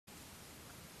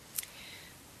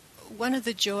one of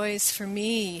the joys for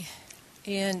me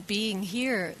in being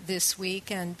here this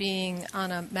week and being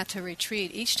on a metta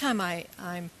retreat, each time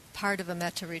I'm part of a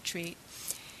metta retreat,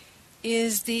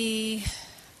 is the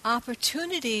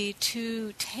opportunity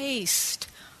to taste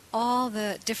all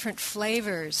the different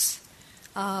flavors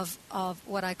of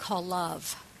what I call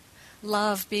love.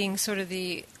 Love being sort of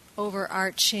the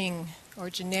overarching or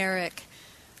generic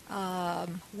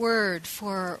word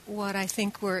for what I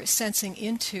think we're sensing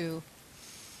into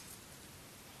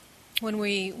when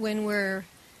we're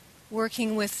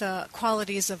working with the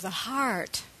qualities of the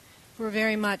heart. We're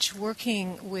very much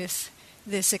working with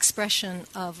this expression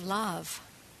of love.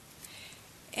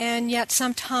 And yet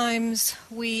sometimes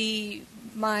we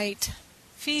might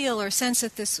feel or sense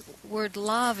that this word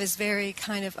love is very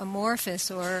kind of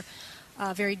amorphous or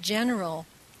very general.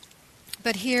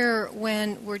 But here,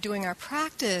 when we're doing our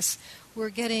practice, we're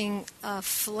getting a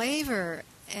flavor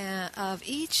of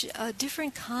each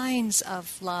different kinds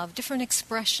of love, different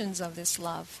expressions of this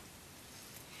love.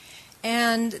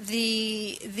 And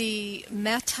the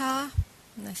metta,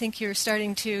 and I think you're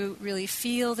starting to really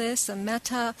feel this, the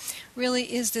metta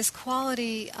really is this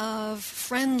quality of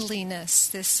friendliness,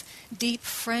 this deep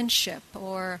friendship,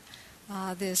 or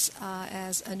this,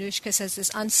 as Anushka says,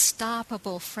 this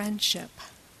unstoppable friendship.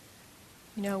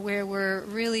 Where we're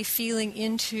really feeling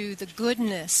into the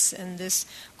goodness and this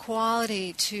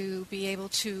quality to be able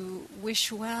to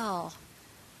wish well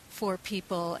for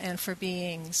people and for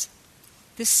beings.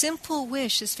 This simple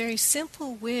wish, this very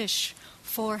simple wish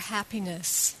for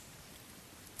happiness.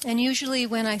 And usually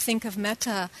when I think of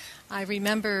metta, I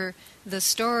remember the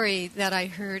story that I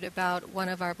heard about one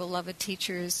of our beloved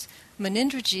teachers,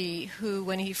 Munindraji, who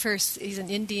he's an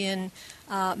Indian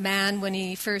man, when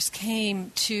he first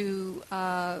came to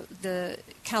the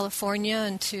California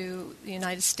and to the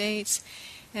United States,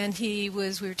 and we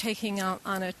were taking out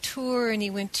on a tour, and he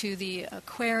went to the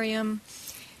aquarium,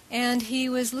 and he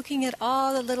was looking at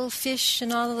all the little fish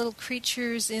and all the little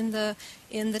creatures in the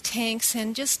tanks,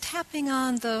 and just tapping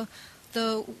on the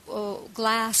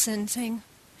glass and saying,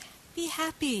 "Be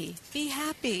happy, be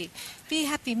happy, be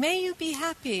happy. May you be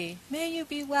happy. May you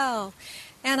be well."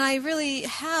 And I really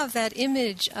have that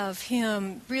image of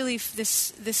him, really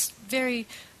this very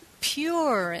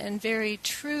pure and very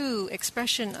true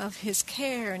expression of his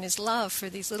care and his love for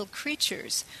these little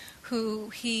creatures who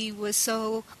he was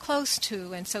so close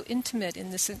to and so intimate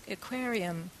in this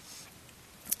aquarium.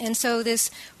 And so this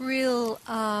real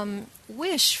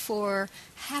wish for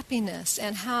happiness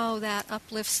and how that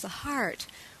uplifts the heart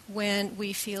when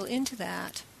we feel into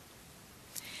that.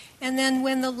 And then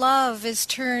when the love is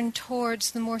turned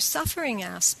towards the more suffering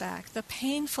aspect, the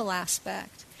painful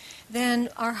aspect, then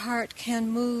our heart can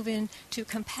move into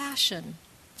compassion,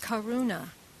 karuna.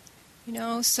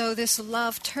 So this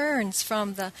love turns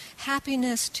from the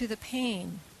happiness to the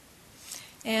pain.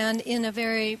 And in a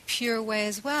very pure way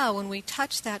as well, when we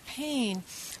touch that pain,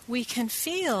 we can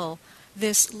feel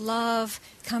this love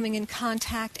coming in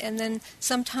contact, and then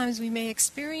sometimes we may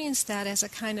experience that as a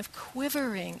kind of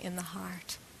quivering in the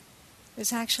heart.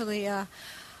 It's actually it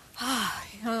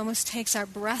almost takes our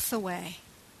breath away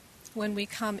when we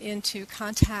come into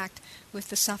contact with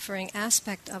the suffering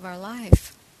aspect of our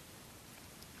life.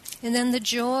 And then the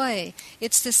joy,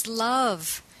 it's this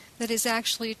love that is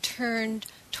actually turned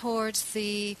towards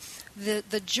the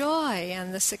joy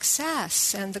and the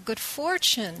success and the good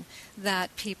fortune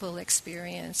that people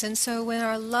experience. And so when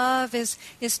our love is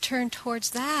turned towards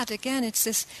that, again, it's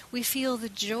this, we feel the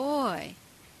joy.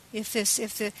 If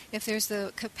there's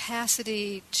the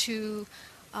capacity to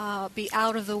be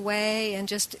out of the way and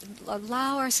just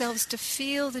allow ourselves to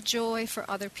feel the joy for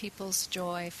other people's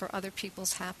joy, for other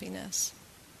people's happiness.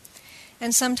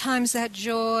 And sometimes that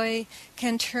joy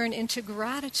can turn into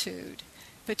gratitude,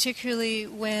 particularly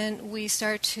when we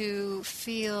start to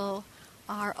feel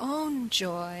our own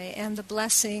joy and the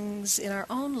blessings in our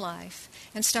own life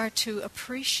and start to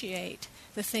appreciate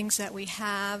the things that we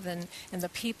have and the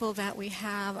people that we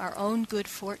have, our own good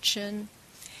fortune.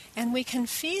 And we can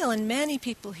feel, and many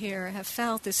people here have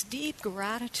felt, this deep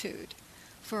gratitude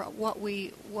for what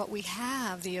we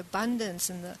have, the abundance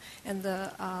and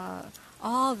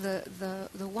all the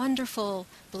wonderful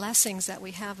blessings that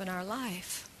we have in our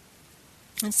life.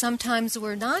 And sometimes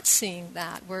we're not seeing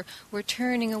that. We're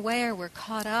turning away, or we're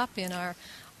caught up in our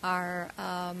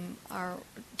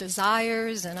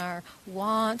desires and our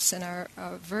wants and our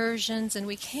aversions, and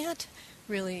we can't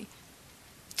really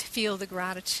feel the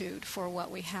gratitude for what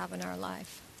we have in our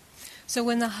life. So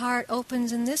when the heart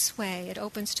opens in this way, it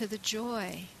opens to the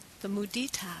joy, the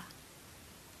mudita.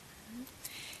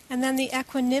 And then the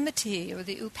equanimity, or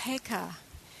the upekkha,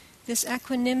 This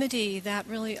equanimity that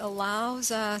really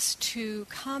allows us to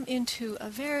come into a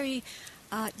very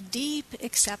deep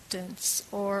acceptance,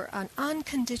 or an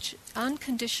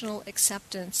unconditional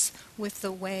acceptance with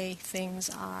the way things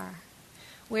are,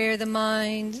 where the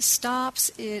mind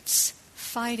stops its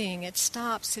fighting, it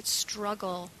stops its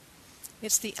struggle.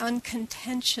 It's the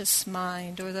uncontentious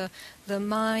mind, or the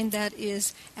mind that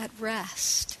is at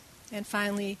rest, and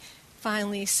finally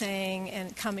saying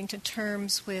and coming to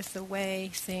terms with the way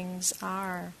things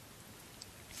are.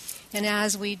 And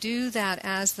as we do that,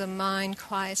 as the mind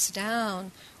quiets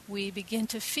down, we begin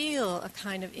to feel a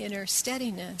kind of inner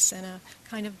steadiness and a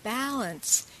kind of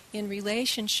balance in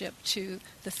relationship to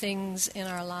the things in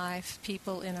our life,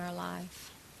 people in our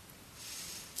life.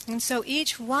 And so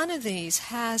each one of these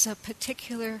has a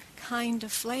particular kind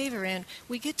of flavor, and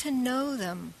we get to know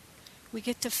them. We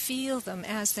get to feel them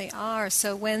as they are.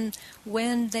 So when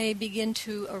they begin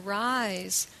to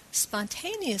arise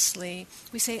spontaneously,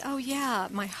 we say, oh yeah,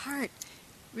 my heart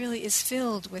really is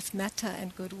filled with metta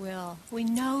and goodwill. We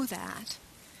know that.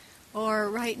 Or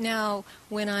right now,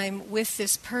 when I'm with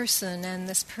this person and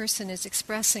this person is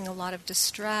expressing a lot of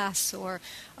distress or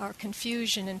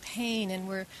confusion and pain, and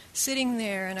we're sitting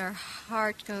there and our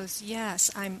heart goes,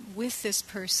 yes, I'm with this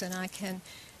person, I can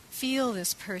feel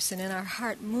this person, and our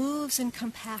heart moves in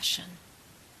compassion.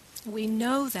 We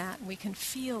know that, we can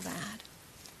feel that.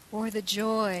 Or the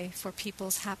joy for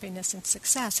people's happiness and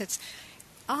success. It's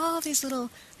all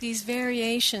these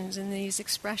variations and these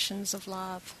expressions of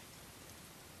love.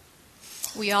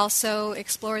 We also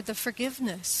explored the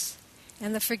forgiveness.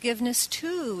 And the forgiveness,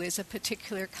 too, is a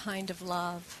particular kind of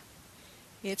love.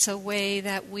 It's a way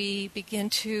that we begin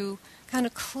to kind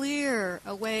of clear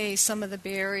away some of the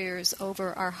barriers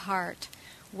over our heart,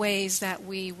 ways that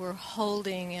we were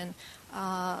holding and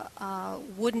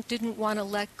didn't want to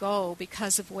let go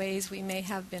because of ways we may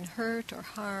have been hurt or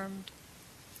harmed.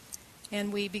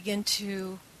 And we begin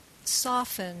to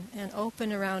soften and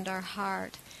open around our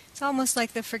heart. It's almost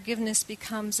like the forgiveness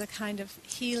becomes a kind of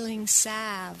healing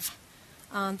salve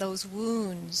on those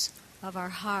wounds of our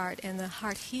heart, and the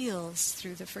heart heals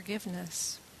through the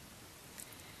forgiveness.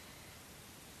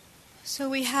 So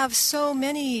we have so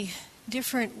many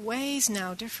different ways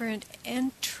now, different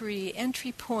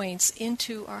entry points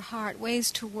into our heart, ways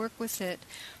to work with it,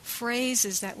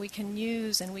 phrases that we can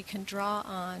use and we can draw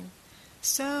on.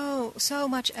 So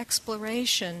much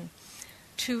exploration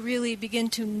to really begin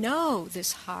to know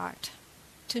this heart,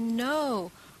 to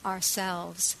know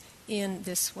ourselves in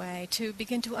this way, to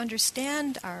begin to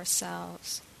understand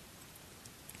ourselves.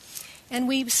 And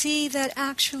we see that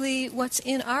actually what's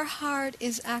in our heart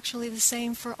is actually the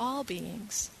same for all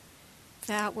beings,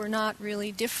 that we're not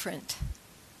really different,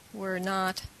 we're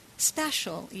not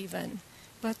special even,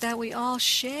 but that we all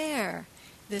share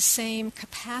the same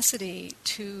capacity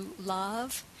to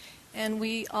love, and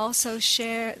we also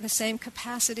share the same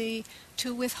capacity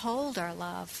to withhold our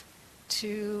love,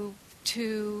 to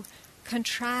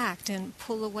contract and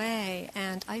pull away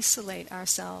and isolate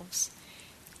ourselves.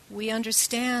 We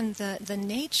understand the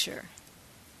nature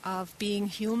of being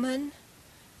human,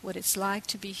 what it's like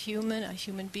to be human, a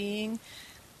human being.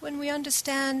 When we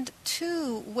understand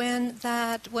too when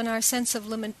our sense of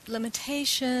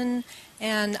limitation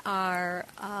and our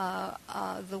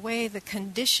the way the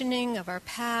conditioning of our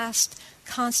past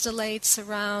constellates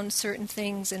around certain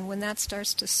things, and when that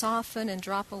starts to soften and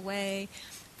drop away,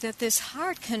 that this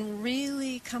heart can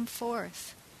really come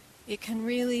forth. It can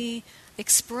really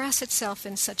express itself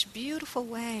in such beautiful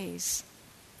ways.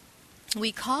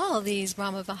 We call these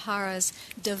Brahmaviharas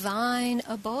divine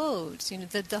abodes,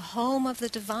 the home of the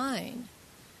divine,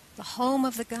 the home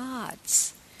of the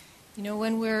gods.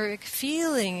 When we're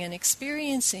feeling and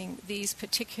experiencing these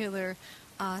particular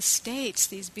states,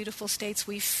 these beautiful states,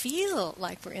 we feel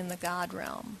like we're in the God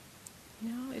realm.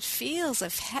 It feels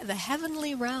of the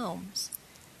heavenly realms.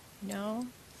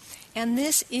 And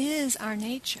this is our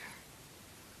nature.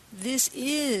 This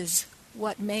is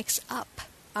what makes up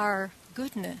our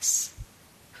goodness,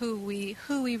 who we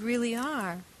really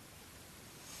are.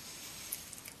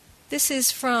 This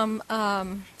is from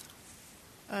an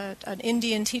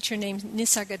Indian teacher named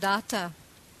Nisargadatta.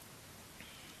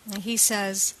 He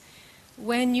says,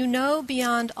 "When you know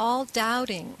beyond all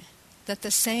doubting that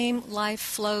the same life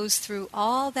flows through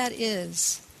all that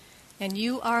is, and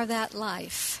you are that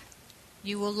life,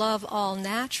 you will love all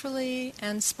naturally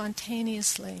and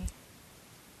spontaneously.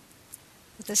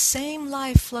 The same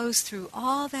life flows through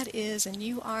all that is, and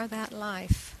you are that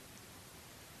life.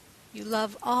 You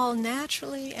love all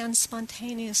naturally and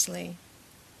spontaneously."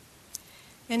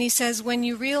 And he says, when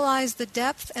you realize the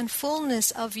depth and fullness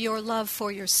of your love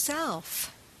for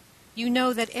yourself, You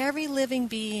know that every living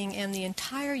being and the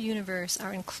entire universe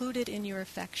are included in your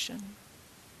affection.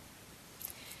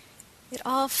 It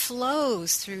all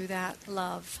flows through that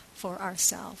love for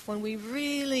ourselves. When we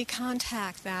really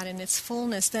contact that in its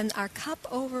fullness, then our cup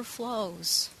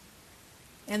overflows.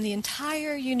 And the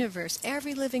entire universe,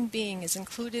 every living being is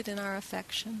included in our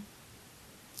affection.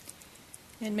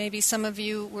 And maybe some of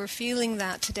you were feeling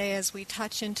that today as we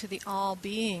touch into the all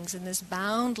beings and this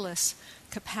boundless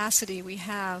capacity we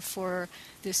have for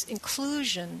this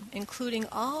inclusion, including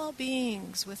all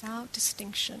beings without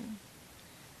distinction.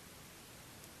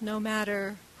 No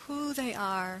matter who they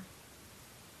are,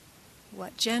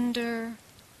 what gender,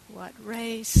 what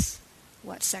race,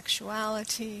 what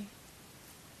sexuality,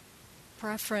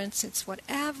 preference, it's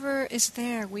whatever is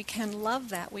there, we can love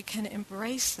that, we can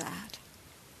embrace that.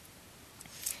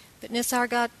 But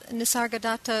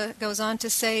Nisargadatta goes on to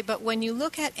say, but when you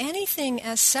look at anything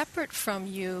as separate from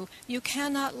you, you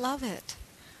cannot love it,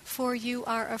 for you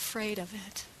are afraid of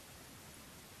it.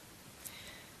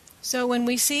 So when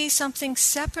we see something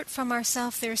separate from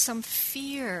ourselves, there's some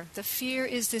fear. The fear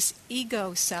is this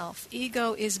ego self.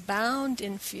 Ego is bound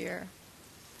in fear.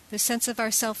 The sense of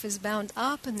ourself is bound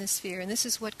up in this fear, and this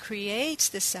is what creates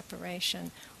this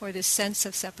separation, or this sense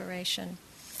of separation.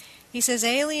 He says,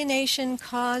 alienation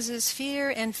causes fear,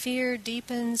 and fear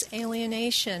deepens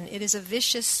alienation. It is a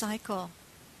vicious cycle.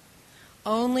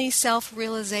 Only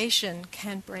self-realization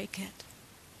can break it.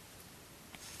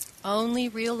 Only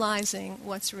realizing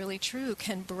what's really true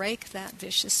can break that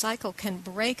vicious cycle, can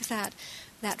break that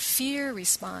fear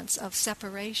response of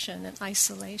separation and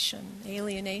isolation,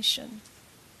 alienation.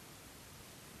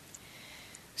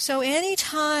 So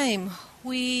anytime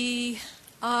we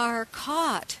are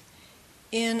caught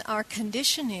in our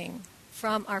conditioning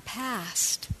from our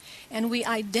past, and we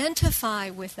identify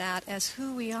with that as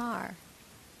who we are,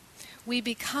 we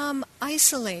become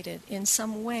isolated in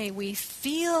some way. We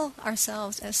feel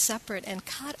ourselves as separate and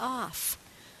cut off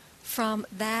from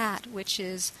that which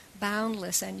is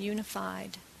boundless and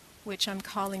unified, which I'm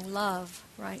calling love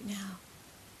right now.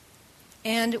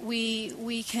 And we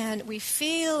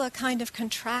feel a kind of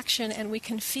contraction, and we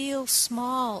can feel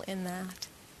small in that.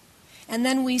 And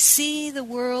then we see the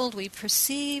world, we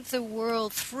perceive the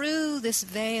world through this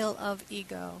veil of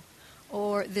ego,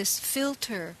 or this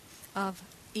filter of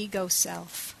ego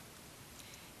self.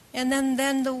 And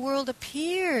then the world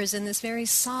appears in this very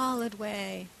solid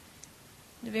way,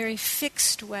 in a very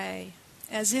fixed way,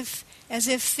 as if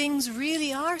things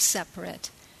really are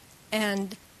separate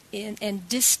and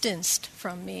distanced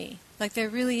from me, like there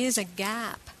really is a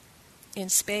gap in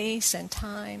space and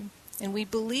time. And we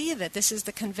believe it. This is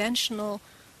the conventional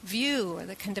view, or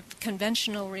the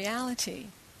conventional reality.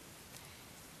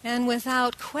 And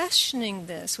without questioning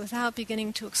this, without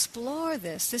beginning to explore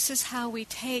this is how we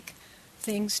take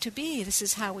things to be. This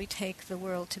is how we take the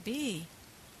world to be.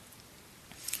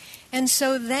 And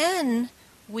so then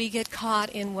we get caught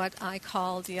in what I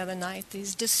called the other night,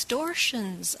 these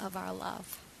distortions of our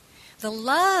love. The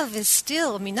love is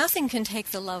still, nothing can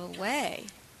take the love away.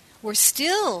 We're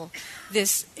still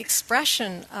this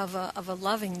expression of a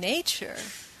loving nature,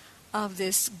 of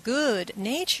this good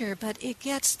nature, but it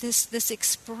gets this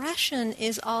expression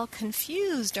is all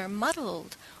confused or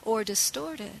muddled or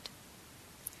distorted.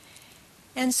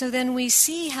 And so then we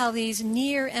see how these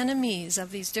near enemies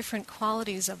of these different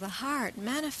qualities of the heart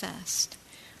manifest,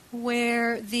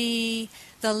 where the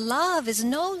love is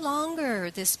no longer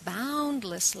this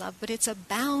boundless love, but it's a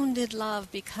bounded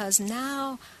love, because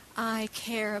now I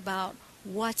care about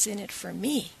what's in it for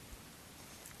me.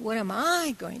 What am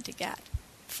I going to get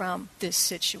from this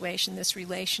situation, this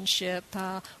relationship,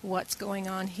 what's going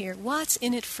on here? What's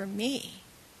in it for me?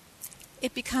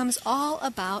 It becomes all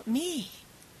about me.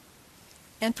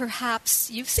 And perhaps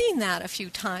you've seen that a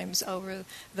few times over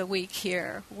the week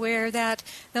here, where that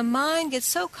the mind gets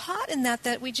so caught in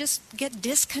that we just get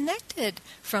disconnected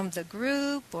from the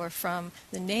group, or from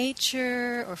the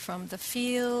nature, or from the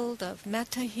field of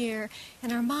metta here,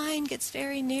 and our mind gets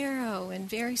very narrow and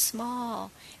very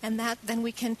small, and that then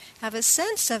we can have a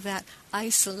sense of that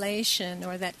isolation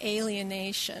or that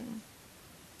alienation.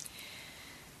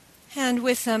 And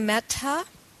with the metta,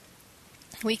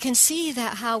 we can see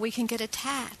that how we can get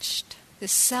attached.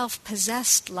 This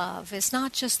self-possessed love. It's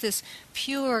not just this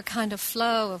pure kind of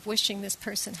flow of wishing this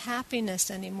person happiness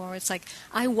anymore. It's like,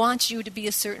 I want you to be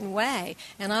a certain way,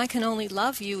 and I can only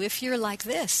love you if you're like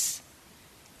this.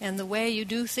 And the way you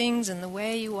do things and the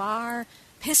way you are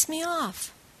piss me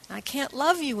off. I can't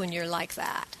love you when you're like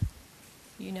that.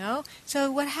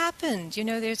 So what happened?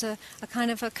 There's a kind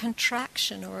of a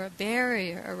contraction or a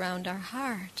barrier around our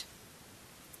heart.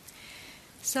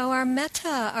 So our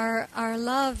metta, our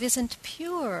love isn't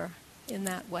pure in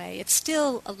that way. It's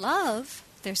still a love.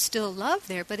 There's still love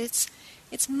there, but it's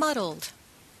muddled.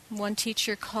 One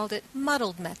teacher called it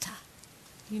muddled metta.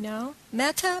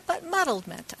 Metta, but muddled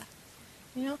metta.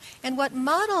 And what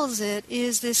muddles it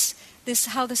is this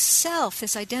how the self,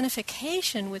 this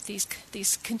identification with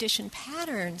these conditioned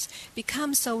patterns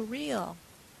becomes so real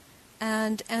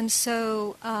and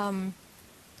so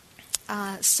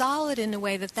solid in a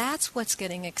way that's what's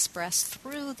getting expressed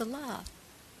through the love.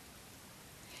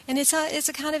 And it's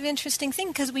a kind of interesting thing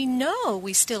because we know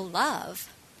we still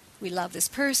love. We love this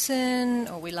person,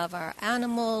 or we love our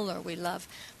animal, or we love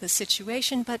the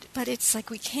situation, but it's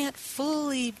like we can't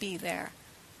fully be there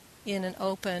in an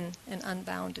open and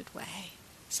unbounded way.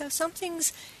 So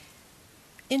something's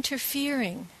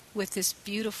interfering with this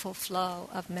beautiful flow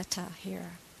of metta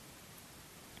here.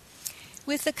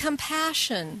 With the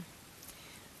compassion,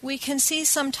 we can see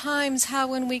sometimes how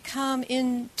when we come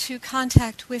into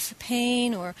contact with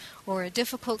pain or a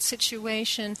difficult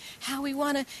situation, how we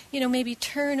want to, maybe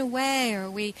turn away, or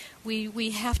we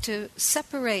have to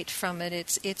separate from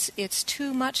it. It's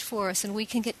too much for us, and we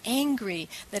can get angry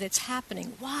that it's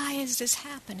happening. Why is this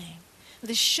happening?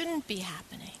 This shouldn't be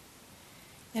happening.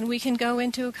 And we can go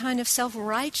into a kind of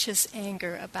self-righteous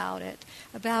anger about it,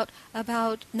 about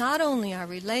not only our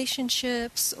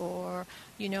relationships or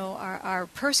our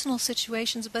personal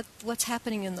situations, but what's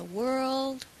happening in the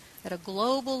world at a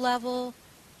global level.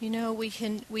 And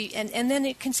then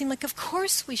it can seem like, of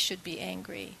course we should be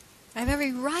angry. I have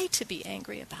every right to be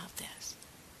angry about this.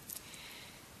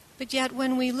 But yet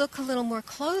when we look a little more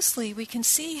closely, we can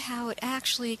see how it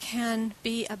actually can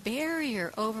be a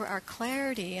barrier over our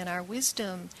clarity and our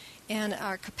wisdom and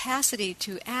our capacity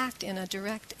to act in a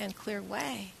direct and clear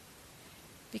way.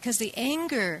 Because the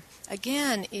anger,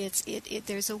 again,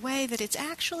 there's a way that it's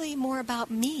actually more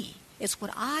about me. It's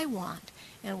what I want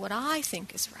and what I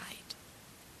think is right.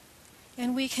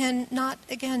 And we can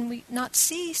not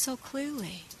see so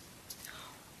clearly.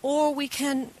 Or we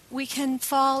can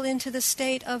fall into the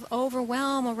state of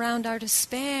overwhelm around our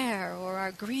despair or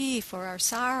our grief or our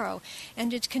sorrow,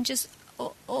 and it can just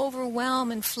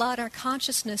overwhelm and flood our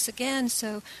consciousness again,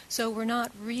 so we're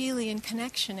not really in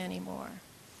connection anymore.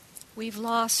 We've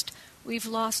lost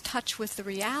touch with the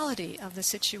reality of the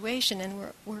situation,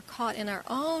 and we're caught in our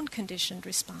own conditioned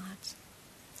response.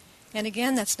 And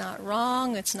again, that's not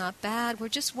wrong, it's not bad. We're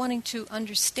just wanting to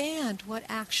understand what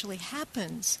actually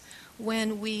happens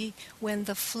when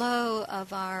the flow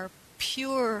of our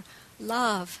pure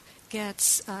love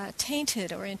gets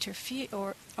tainted or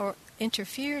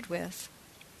interfered with.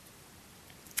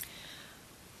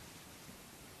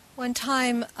 One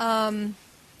time,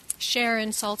 Sharon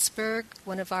Salzberg,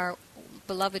 one of our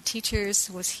beloved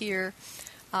teachers, was here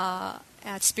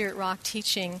at Spirit Rock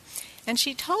teaching, and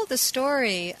she told the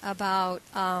story about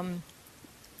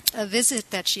a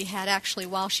visit that she had actually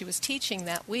while she was teaching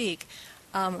that week.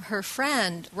 Her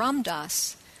friend Ram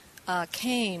Dass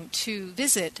came to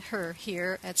visit her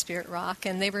here at Spirit Rock,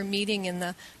 and they were meeting in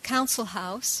the council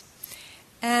house.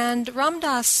 And Ram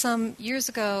Dass some years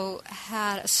ago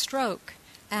had a stroke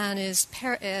and is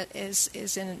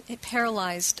in a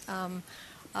paralyzed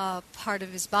part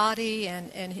of his body,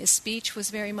 and his speech was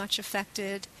very much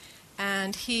affected.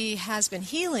 And he has been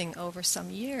healing over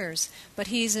some years, but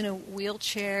he's in a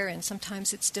wheelchair, and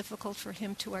sometimes it's difficult for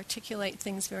him to articulate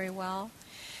things very well.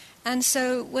 And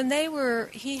so when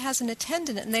he has an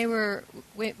attendant, and they were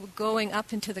going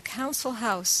up into the council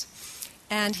house,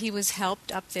 and he was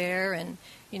helped up there, and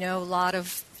a lot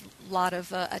of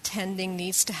attending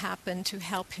needs to happen to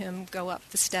help him go up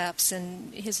the steps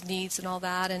and his needs and all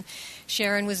that. And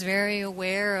Sharon was very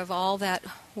aware of all that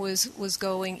was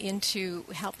going into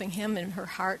helping him, and her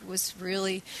heart was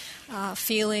really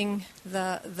feeling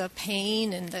the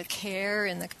pain and the care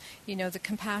and the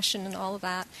compassion and all of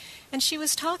that. And she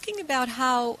was talking about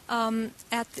how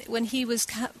when he was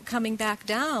coming back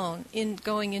down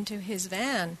going into his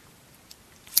van,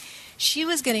 she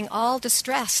was getting all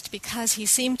distressed because he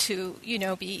seemed to,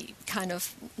 be kind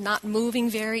of not moving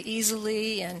very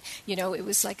easily, and, it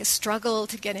was like a struggle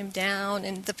to get him down,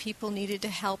 and the people needed to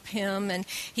help him, and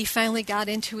he finally got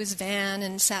into his van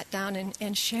and sat down,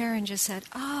 and Sharon just said,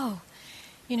 "Oh,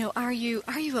 are you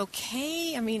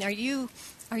okay? I mean,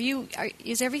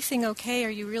 is everything okay? Are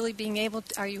you really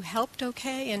are you helped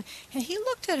okay?" And he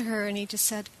looked at her and he just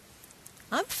said,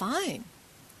 "I'm fine.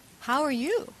 How are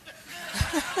you?"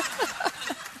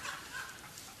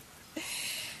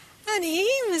 And he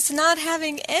was not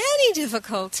having any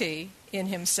difficulty in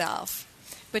himself.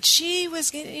 But she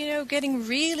was, getting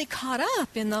really caught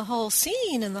up in the whole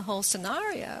scene and the whole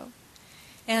scenario.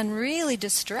 and really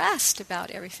distressed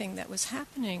about everything that was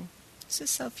happening. This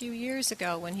is a few years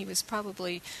ago when he was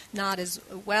probably not as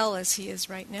well as he is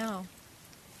right now.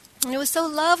 And it was so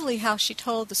lovely how she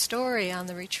told the story on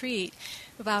the retreat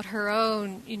about her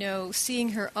own, seeing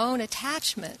her own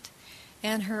attachment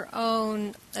and her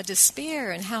own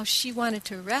despair, and how she wanted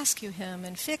to rescue him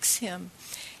and fix him.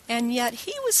 And yet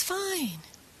he was fine.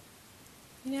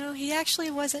 He actually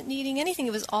wasn't needing anything.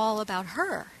 It was all about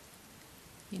her,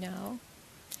 And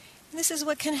this is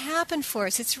what can happen for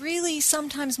us. It's really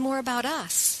sometimes more about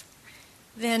us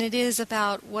than it is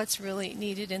about what's really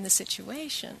needed in the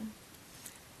situation.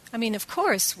 I mean, of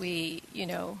course, we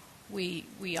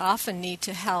often need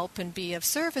to help and be of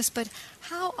service, but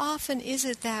how often is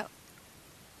it that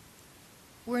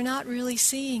we're not really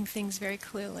seeing things very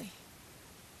clearly?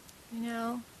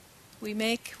 We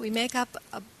make up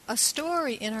a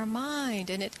story in our mind,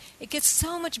 and it gets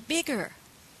so much bigger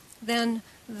than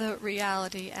the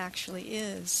reality actually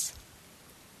is.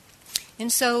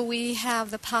 And so we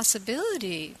have the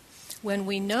possibility, when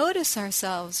we notice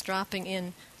ourselves dropping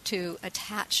into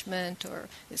attachment or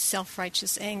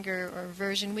self-righteous anger or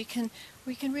aversion, we can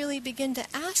really begin to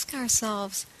ask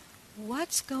ourselves,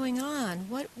 what's going on?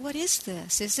 What is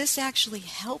this? Is this actually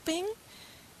helping?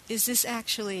 Is this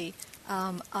actually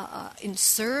in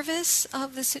service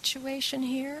of the situation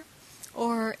here?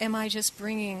 Or am I just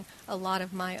bringing a lot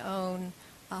of my own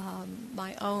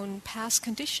past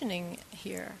conditioning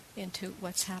here into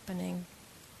what's happening?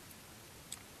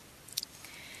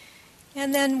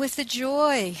 And then with the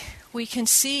joy, we can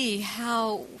see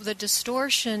how the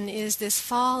distortion is this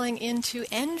falling into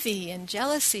envy and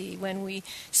jealousy when we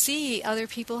see other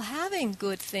people having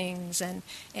good things and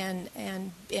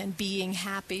being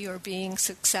happy or being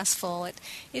successful.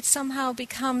 It somehow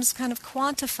becomes kind of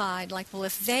quantified, like, well,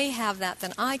 if they have that,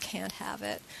 then I can't have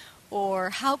it. Or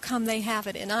how come they have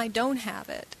it and I don't have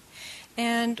it?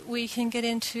 And we can get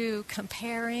into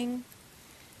comparing,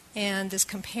 and this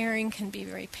comparing can be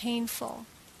very painful.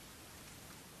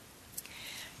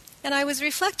 And I was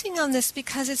reflecting on this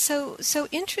because it's so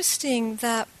interesting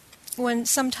that when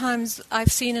sometimes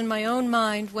I've seen in my own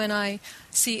mind, when I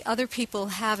see other people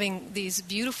having these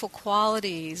beautiful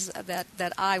qualities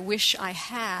that I wish I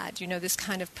had, this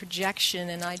kind of projection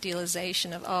and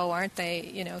idealization of, oh, aren't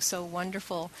they, so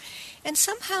wonderful? And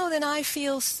somehow then I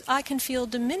can feel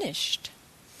diminished,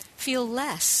 feel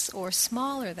less or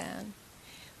smaller than.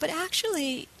 But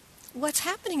actually, what's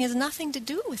happening has nothing to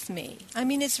do with me. I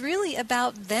mean, it's really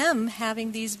about them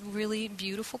having these really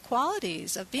beautiful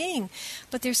qualities of being.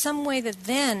 But there's some way that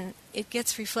then it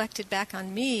gets reflected back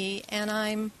on me, and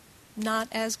I'm not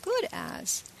as good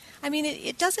as. I mean,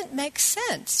 it doesn't make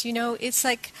sense. It's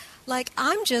like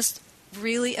I'm just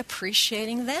really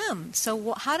appreciating them.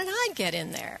 So how did I get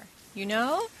in there?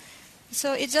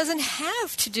 So it doesn't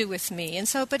have to do with me. And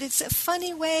so, but it's a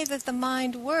funny way that the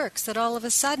mind works, that all of a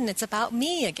sudden it's about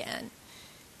me again.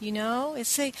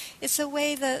 It's a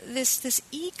way that this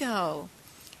ego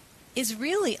is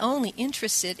really only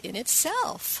interested in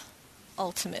itself,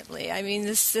 ultimately. I mean,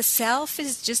 the self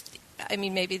is just,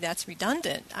 maybe that's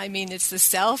redundant. It's the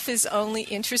self is only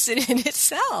interested in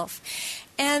itself.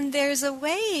 And there's a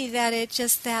way that it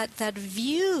just, that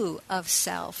view of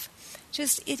self,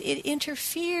 just it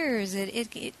interferes.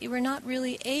 We're not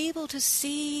really able to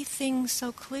see things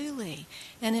so clearly,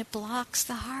 and it blocks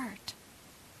the heart.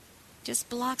 Just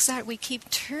blocks out. We keep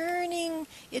turning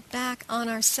it back on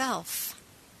ourself,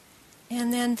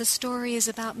 and then the story is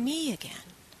about me again.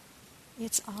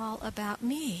 It's all about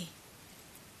me.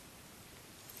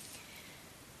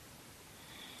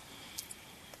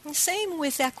 And same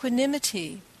with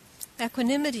equanimity.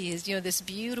 Equanimity is, this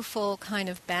beautiful kind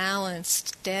of balanced,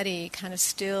 steady, kind of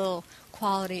still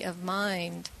quality of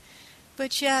mind.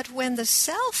 But yet, when the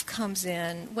self comes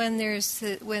in, when there's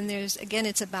again,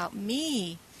 it's about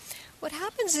me. What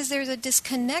happens is there's a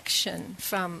disconnection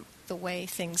from the way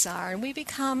things are, and we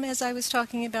become, as I was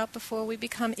talking about before, we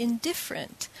become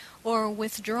indifferent or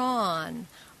withdrawn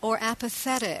or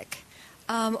apathetic.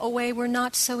 A way we're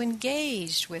not so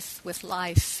engaged with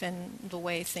life and the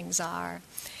way things are.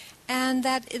 And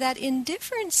that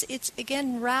indifference, it's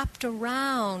again wrapped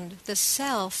around the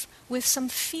self with some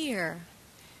fear,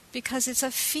 because it's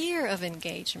a fear of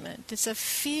engagement. It's a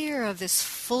fear of this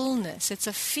fullness. It's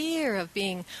a fear of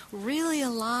being really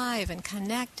alive and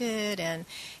connected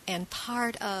and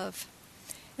part of.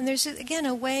 And there's, again,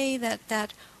 a way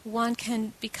that one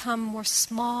can become more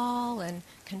small and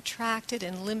contracted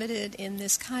and limited in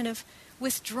this kind of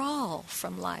withdrawal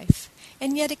from life.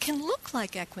 And yet it can look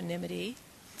like equanimity,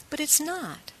 but it's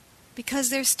not, because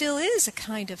there still is a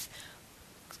kind of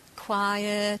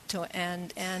quiet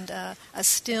and a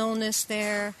stillness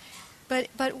there.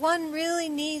 But one really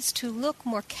needs to look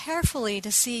more carefully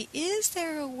to see, is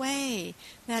there a way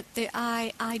that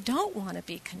I don't want to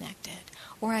be connected?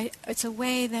 Or it's a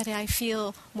way that I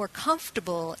feel more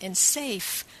comfortable and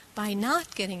safe by not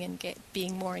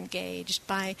being more engaged,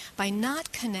 by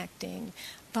not connecting,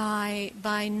 by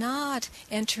not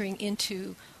entering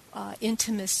into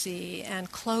intimacy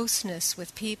and closeness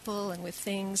with people and with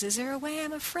things. Is there a way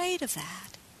I'm afraid of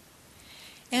that?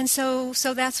 And so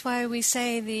that's why we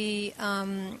say the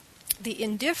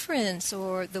indifference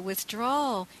or the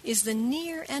withdrawal is the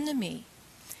near enemy,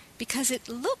 because it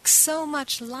looks so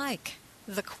much like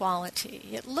the quality.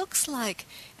 It looks like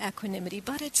equanimity,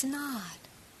 but it's not.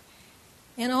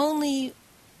 And only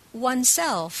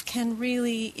oneself can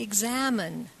really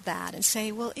examine that and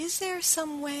say, well, is there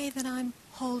some way that I'm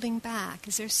holding back?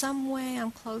 Is there some way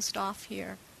I'm closed off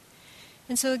here?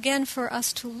 And so again, for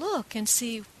us to look and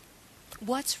see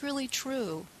what's really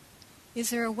true. Is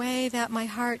there a way that my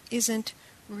heart isn't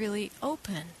really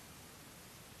open?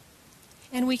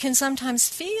 And we can sometimes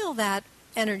feel that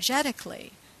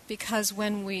energetically, because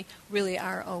when we really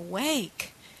are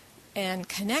awake and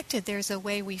connected, there's a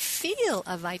way we feel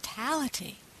a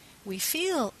vitality. We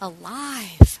feel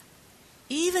alive.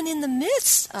 Even in the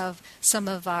midst of some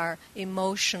of our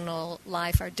emotional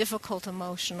life, our difficult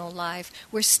emotional life,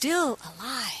 we're still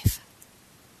alive.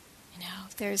 You know,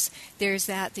 there's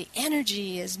that the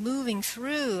energy is moving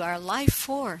through our life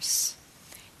force,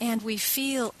 and we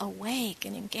feel awake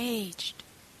and engaged,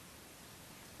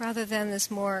 rather than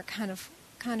this more kind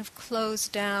of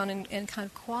closed down and kind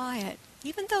of quiet.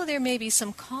 Even though there may be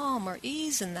some calm or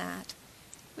ease in that,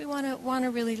 we want to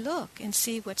really look and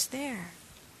see what's there.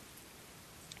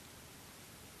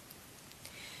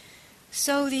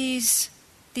 So these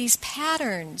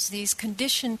patterns, these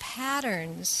conditioned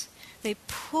patterns, they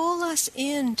pull us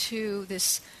into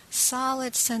this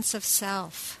solid sense of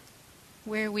self,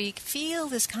 where we feel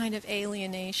this kind of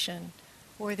alienation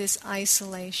or this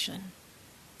isolation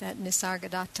that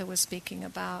Nisargadatta was speaking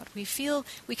about. We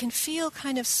can feel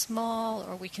kind of small,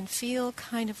 or we can feel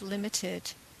kind of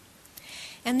limited.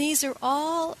 And these are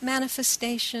all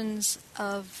manifestations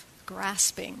of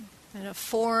grasping, and a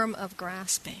form of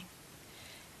grasping.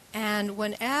 And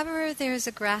whenever there's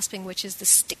a grasping, which is the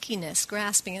stickiness,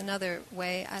 grasping, another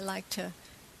way I like to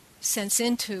sense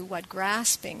into what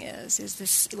grasping is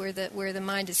this where the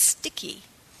mind is sticky.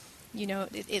 You know,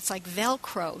 it's like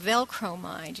Velcro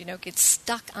mind. You know, gets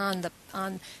stuck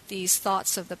on these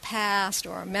thoughts of the past,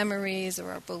 or our memories,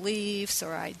 or our beliefs,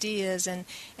 or ideas, and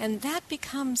that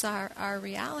becomes our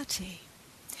reality.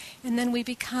 And then we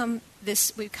become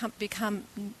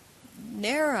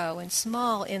narrow and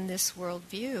small in this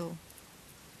worldview.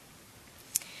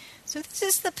 So this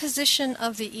is the position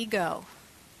of the ego.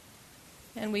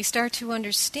 And we start to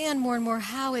understand more and more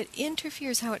how it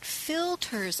interferes, how it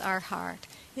filters our heart.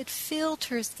 It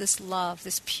filters this love,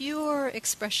 this pure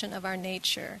expression of our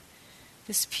nature,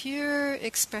 this pure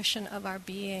expression of our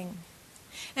being.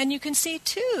 And you can see,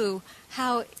 too,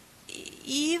 how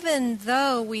even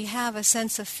though we have a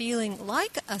sense of feeling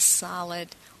like a solid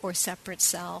or separate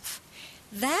self,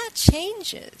 that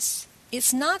changes.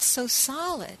 It's not so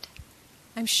solid.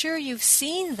 I'm sure you've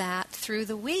seen that through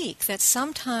the week, that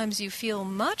sometimes you feel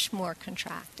much more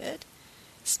contracted,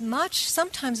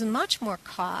 sometimes much more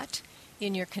caught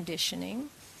in your conditioning,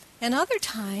 and other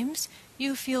times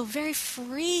you feel very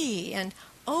free and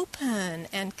open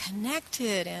and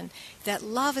connected, and that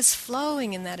love is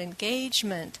flowing in that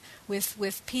engagement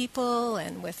with people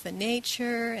and with the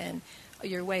nature and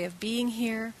your way of being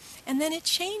here. And then it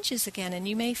changes again, and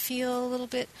you may feel a little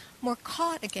bit more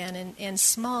caught again and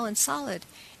small and solid,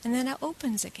 and then it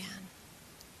opens again.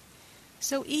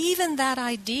 So even that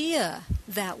idea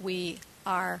that we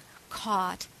are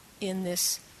caught in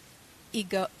this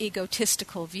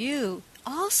egotistical view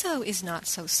also is not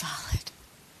so solid.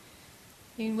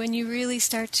 I mean, when you really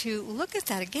start to look at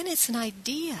that, again, it's an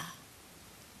idea.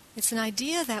 It's an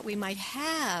idea that we might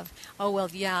have. Oh, well,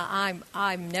 yeah,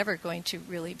 I'm never going to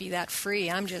really be that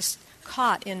free. I'm just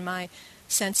caught in my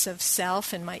sense of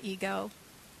self and my ego.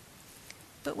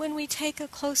 But when we take a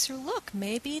closer look,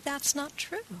 maybe that's not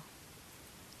true.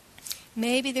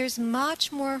 Maybe there's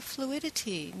much more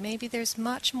fluidity. Maybe there's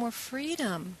much more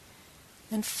freedom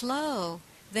and flow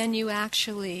than you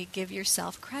actually give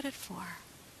yourself credit for.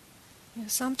 You know,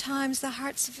 sometimes the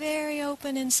heart's very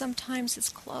open and sometimes it's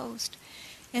closed.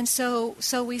 And so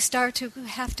we start to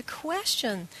have to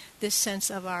question this sense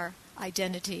of our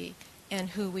identity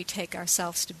and who we take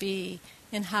ourselves to be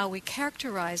and how we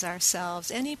characterize ourselves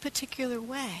any particular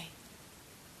way.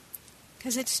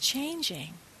 Because it's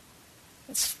changing.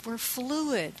 We're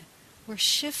fluid. We're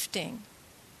shifting.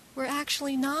 We're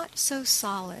actually not so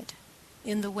solid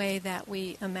in the way that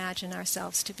we imagine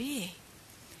ourselves to be.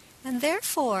 And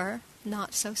therefore,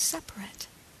 not so separate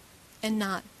and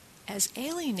not as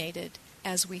alienated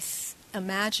as we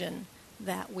imagine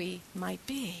that we might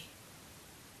be.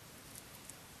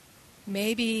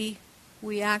 Maybe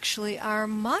we actually are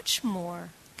much more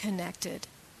connected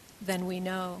than we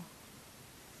know.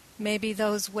 Maybe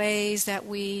those ways that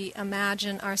we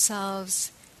imagine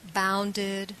ourselves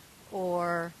bounded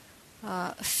or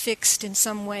fixed in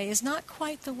some way is not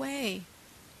quite the way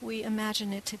we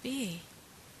imagine it to be.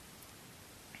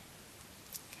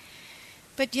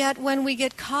 But yet when we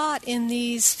get caught in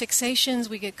these fixations,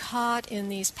 we get caught in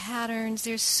these patterns,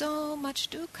 there's so much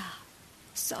dukkha,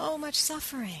 so much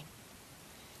suffering.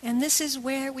 And this is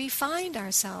where we find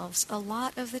ourselves a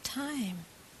lot of the time.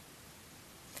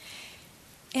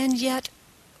 And yet,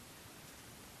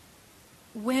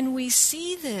 when we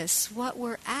see this, what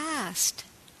we're asked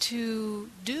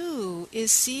to do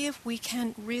is see if we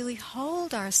can really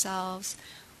hold ourselves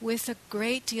with a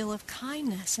great deal of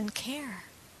kindness and care.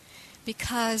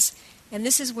 Because, and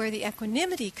this is where the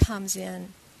equanimity comes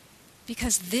in,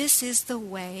 because this is the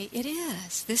way it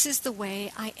is. This is the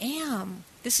way I am.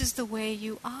 This is the way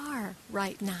you are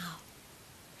right now.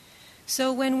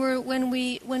 So when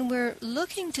we're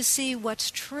looking to see what's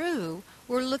true,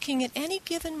 we're looking at any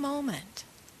given moment.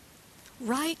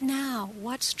 Right now,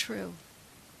 what's true?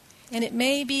 And it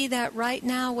may be that right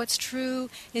now what's true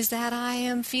is that I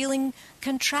am feeling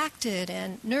contracted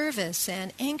and nervous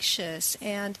and anxious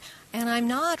and I'm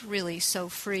not really so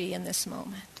free in this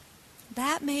moment.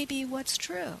 That may be what's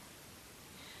true.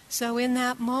 So in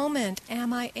that moment,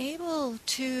 am I able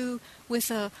to, with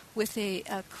a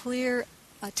clear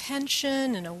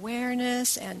attention and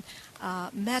awareness and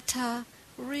metta,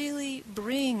 really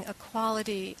bring a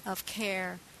quality of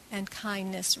care and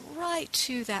kindness right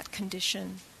to that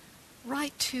condition,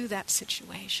 right to that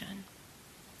situation?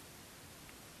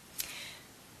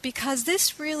 Because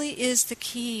this really is the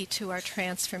key to our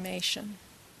transformation.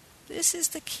 This is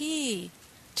the key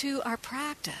to our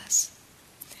practice.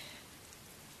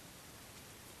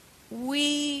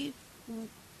 In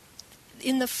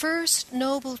the first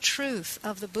noble truth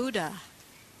of the Buddha,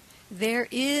 there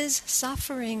is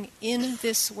suffering in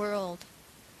this world.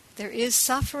 There is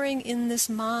suffering in this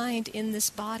mind, in this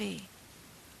body.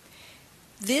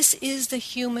 This is the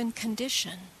human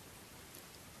condition.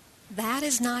 That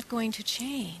is not going to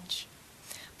change.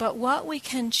 But what we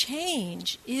can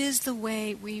change is the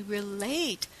way we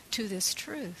relate to this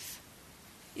truth,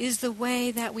 is the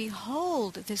way that we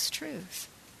hold this truth.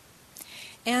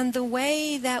 And the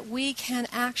way that we can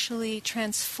actually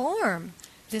transform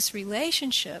this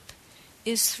relationship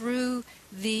is through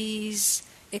these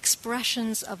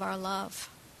expressions of our love,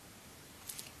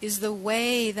 is the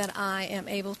way that I am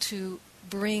able to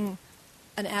bring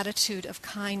an attitude of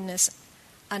kindness,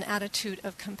 an attitude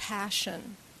of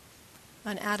compassion,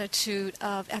 an attitude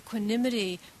of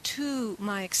equanimity to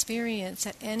my experience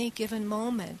at any given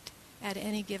moment, at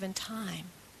any given time.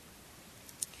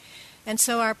 And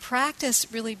so our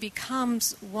practice really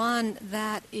becomes one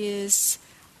that is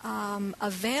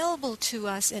available to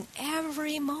us in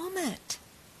every moment,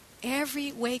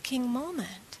 every waking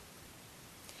moment.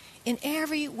 In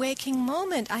every waking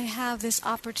moment, I have this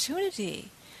opportunity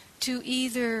to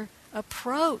either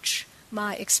approach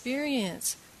my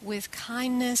experience with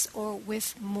kindness or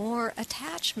with more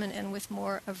attachment and with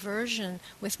more aversion,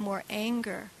 with more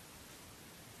anger,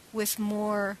 with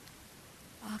more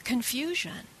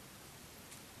confusion.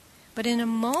 But in the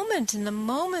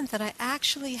moment that I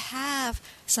actually have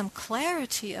some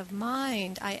clarity of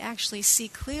mind, I actually see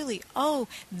clearly, oh,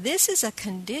 this is a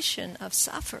condition of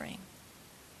suffering.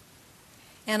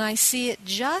 And I see it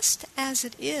just as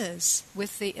it is,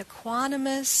 with the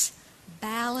equanimous,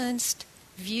 balanced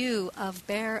view of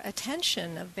bare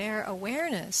attention, of bare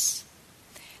awareness.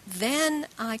 Then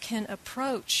I can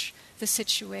approach the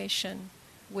situation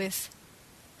with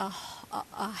a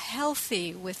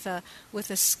healthy, with a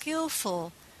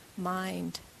skillful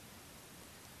mind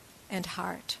and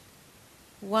heart.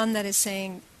 One that is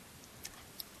saying,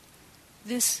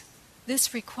 this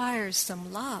requires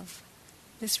some love.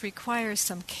 This requires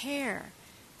some care.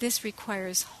 This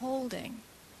requires holding.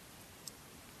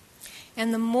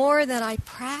 And the more that I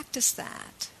practice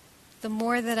that, the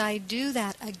more that I do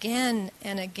that again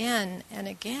and again and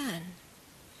again,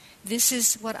 this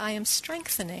is what I am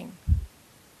strengthening.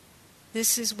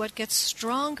 This is what gets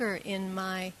stronger in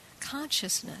my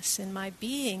consciousness, in my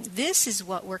being. This is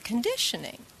what we're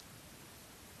conditioning.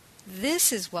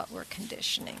 This is what we're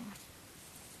conditioning.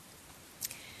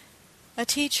 A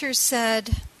teacher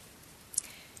said,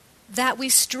 That we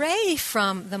stray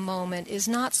from the moment is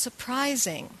not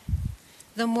surprising.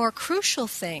 The more crucial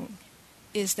thing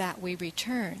is that we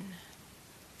return.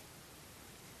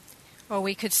 Or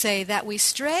we could say that we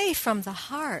stray from the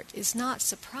heart is not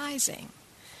surprising.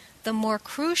 The more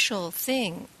crucial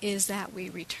thing is that we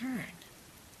return.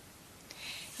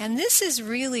 And this is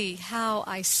really how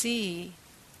I see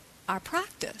our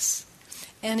practice.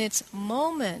 And it's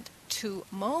moment to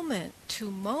moment to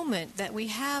moment that we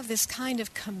have this kind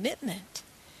of commitment,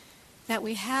 that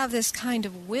we have this kind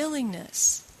of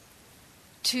willingness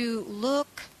to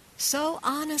look so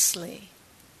honestly,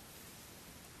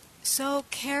 so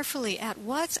carefully at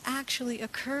what's actually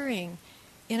occurring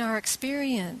in our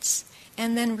experience,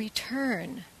 and then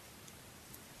return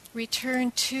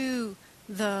to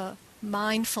the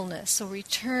mindfulness, or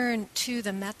return to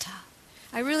the metta.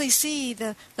 I really see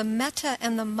the metta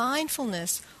and the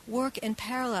mindfulness work in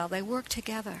parallel. They work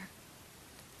together.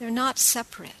 They're not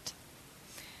separate.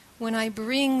 When I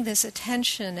bring this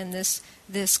attention and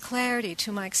this clarity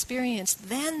to my experience,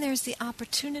 then there's the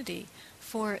opportunity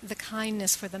for the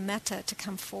kindness, for the metta to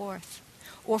come forth,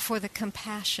 or for the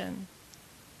compassion,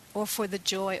 or for the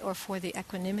joy, or for the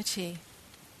equanimity.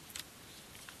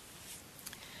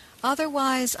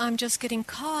 Otherwise, I'm just getting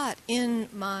caught in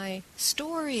my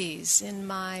stories, in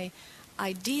my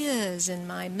ideas, in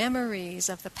my memories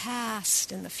of the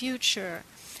past and the future,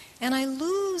 and I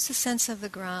lose a sense of the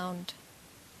ground.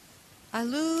 I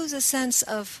lose a sense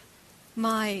of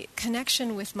my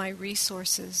connection with my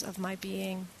resources of my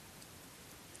being.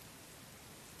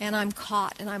 And I'm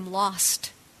caught and I'm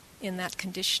lost in that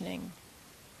conditioning,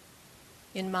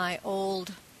 in my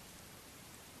old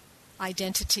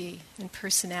identity and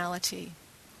personality.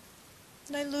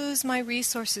 And I lose my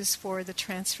resources for the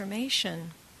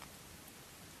transformation.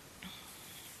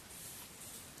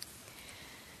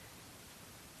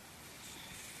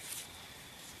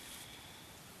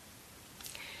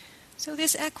 So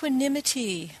this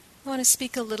equanimity, I want to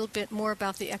speak a little bit more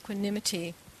about the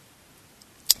equanimity,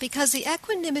 because the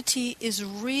equanimity is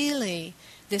really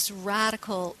this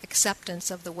radical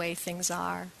acceptance of the way things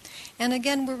are. And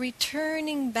again, we're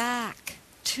returning back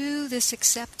to this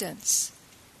acceptance,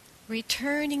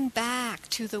 returning back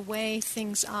to the way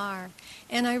things are.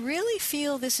 And I really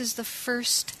feel this is the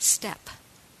first step.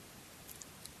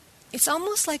 It's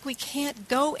almost like we can't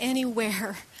go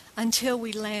anywhere until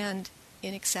we land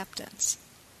in acceptance.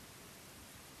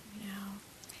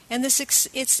 And this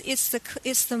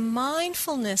it's the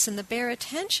mindfulness and the bare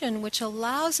attention which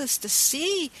allows us to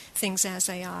see things as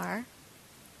they are,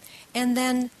 and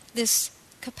then this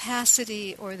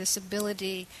capacity or this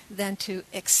ability then to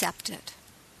accept it,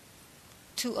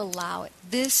 to allow it.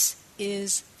 This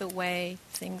is the way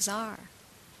things are.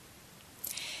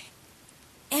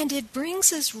 And it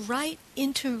brings us right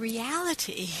into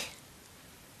reality.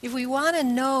 If we want to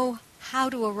know how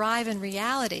to arrive in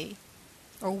reality,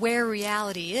 or where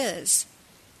reality is,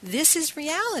 this is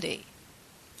reality,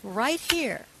 right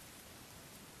here.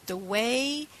 The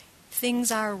way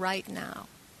things are right now.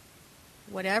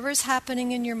 Whatever's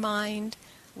happening in your mind,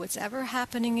 what's ever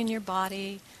happening in your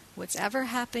body, what's ever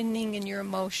happening in your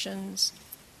emotions,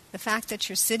 the fact that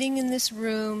you're sitting in this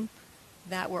room,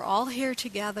 that we're all here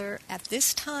together at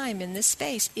this time in this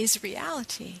space is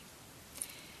reality.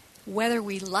 Whether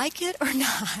we like it or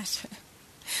not.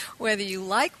 Whether you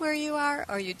like where you are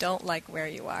or you don't like where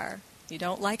you are. You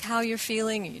don't like how you're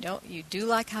feeling, you do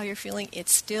like how you're feeling,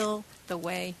 it's still the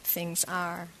way things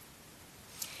are.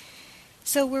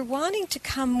 So we're wanting to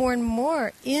come more and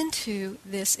more into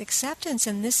this acceptance,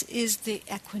 and this is the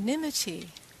equanimity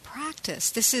practice.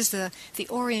 This is the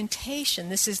orientation,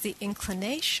 this is the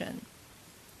inclination.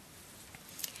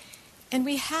 And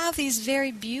we have these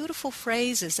very beautiful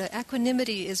phrases.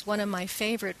 Equanimity is one of my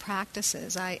favorite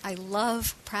practices. I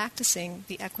love practicing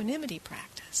the equanimity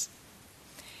practice.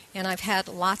 And I've had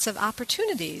lots of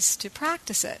opportunities to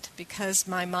practice it because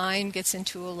my mind gets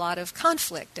into a lot of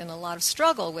conflict and a lot of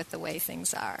struggle with the way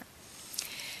things are.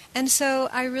 And so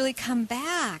I really come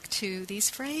back to these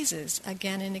phrases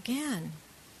again and again.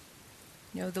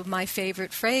 My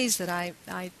favorite phrase that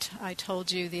I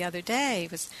told you the other day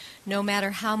was, no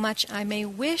matter how much I may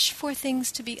wish for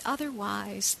things to be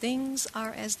otherwise, things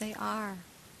are as they are.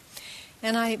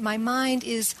 And my mind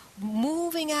is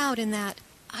moving out in that,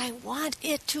 I want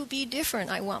it to be different.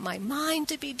 I want my mind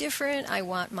to be different. I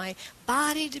want my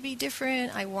body to be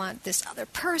different. I want this other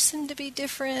person to be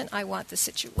different. I want the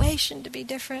situation to be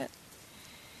different.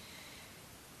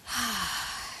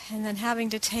 And then having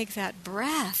to take that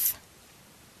breath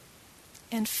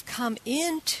and come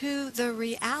into the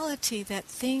reality that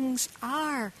things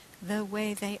are the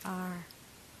way they are.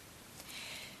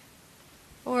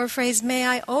 Or a phrase, may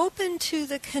I open to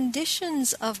the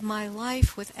conditions of my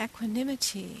life with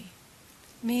equanimity.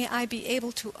 May I be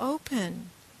able to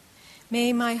open.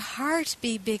 May my heart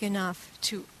be big enough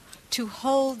to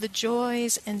hold the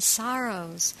joys and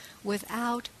sorrows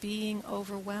without being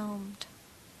overwhelmed.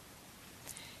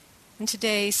 And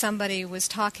today somebody was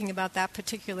talking about that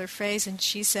particular phrase, and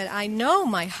she said, I know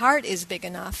my heart is big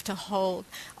enough to hold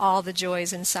all the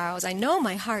joys and sorrows. I know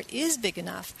my heart is big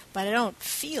enough, but I don't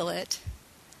feel it.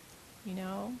 You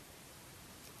know?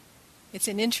 It's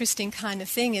an interesting kind of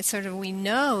thing. It's sort of, we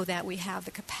know that we have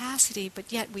the capacity,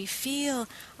 but yet we feel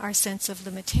our sense of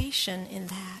limitation in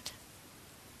that.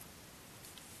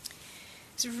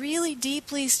 It's really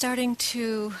deeply starting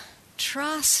to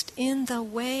trust in the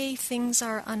way things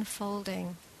are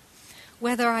unfolding.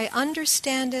 Whether I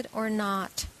understand it or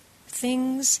not,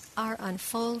 things are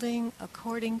unfolding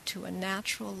according to a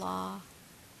natural law.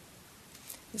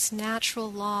 This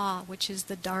natural law, which is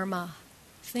the Dharma.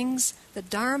 The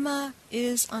Dharma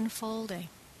is unfolding.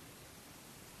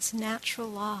 It's natural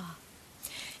law.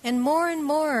 And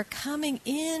more coming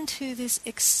into this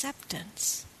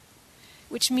acceptance,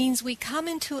 which means we come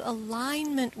into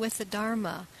alignment with the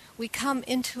Dharma. We come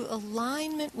into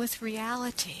alignment with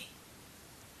reality.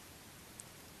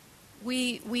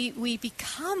 We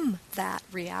become that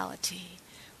reality.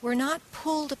 We're not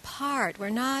pulled apart. We're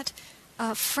not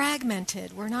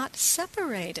fragmented. We're not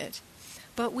separated.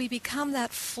 But we become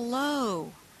that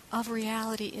flow of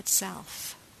reality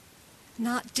itself,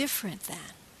 not different than.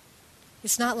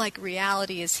 It's not like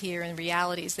reality is here and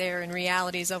reality is there and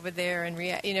reality is over there and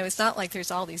it's not like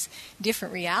there's all these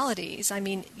different realities. I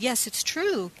mean, yes, it's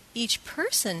true. Each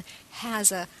person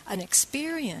has an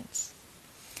experience,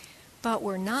 but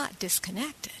we're not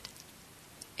disconnected.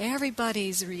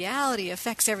 Everybody's reality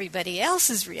affects everybody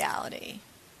else's reality.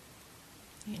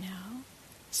 You know.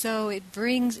 So it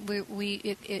brings,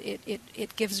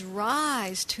 it gives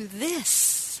rise to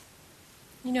this.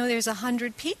 You know, there's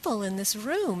 100 people in this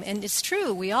room, and it's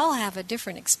true, we all have a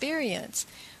different experience,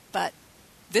 but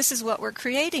this is what we're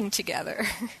creating together.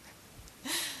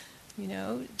 You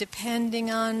know,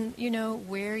 depending on,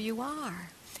 where you are.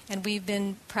 And we've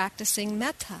been practicing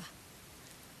metta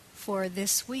for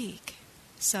this week.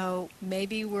 So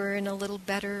maybe we're in a little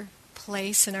better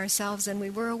place in ourselves than we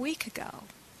were a week ago.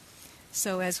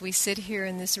 So as we sit here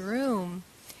in this room,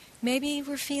 maybe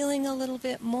we're feeling a little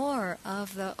bit more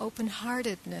of the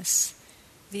open-heartedness,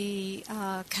 the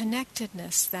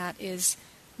connectedness that is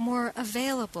more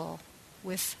available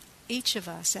with each of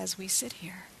us as we sit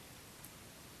here.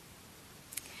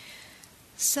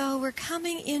 So we're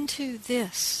coming into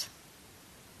this,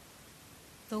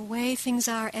 the way things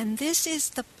are, and this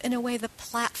is, in a way, the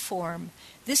platform.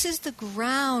 This is the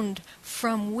ground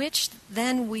from which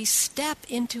then we step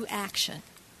into action.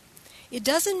 It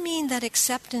doesn't mean that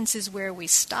acceptance is where we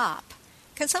stop,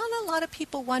 because a lot of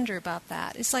people wonder about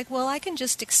that. It's like, well, I can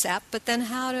just accept, but then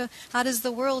how does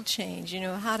the world change?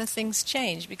 How do things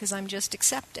change? Because I'm just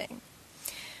accepting.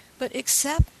 But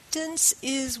acceptance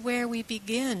is where we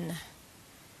begin.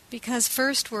 Because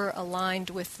first we're aligned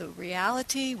with the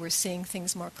reality, we're seeing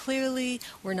things more clearly,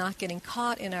 we're not getting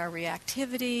caught in our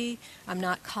reactivity, I'm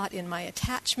not caught in my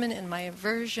attachment and my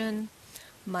aversion,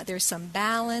 there's some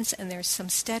balance and there's some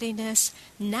steadiness.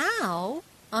 Now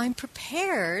I'm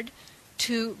prepared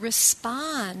to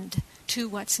respond to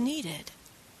what's needed.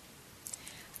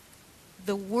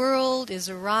 The world is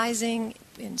arising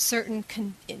in a certain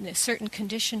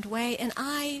conditioned way, and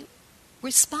I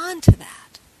respond to that.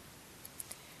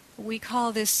 We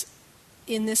call this,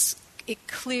 in this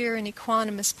clear and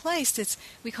equanimous place,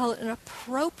 we call it an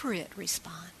appropriate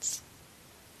response.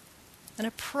 An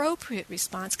appropriate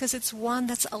response because it's one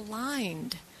that's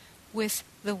aligned with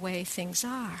the way things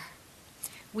are.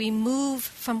 We move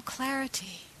from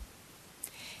clarity.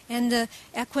 And the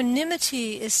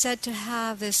equanimity is said to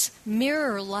have this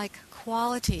mirror-like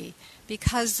quality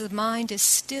because the mind is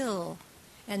still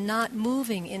and not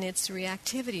moving in its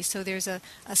reactivity. So there's a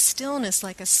stillness,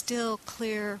 like a still,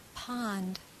 clear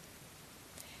pond.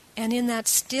 And in that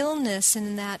stillness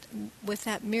and with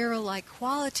that mirror-like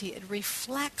quality, it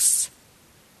reflects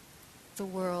the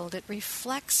world. It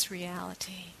reflects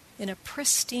reality in a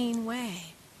pristine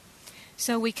way.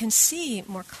 So we can see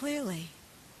more clearly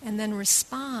and then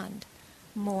respond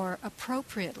more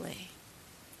appropriately.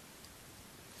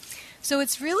 So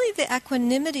it's really the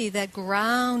equanimity that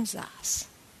grounds us,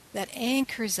 that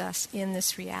anchors us in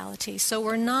this reality. So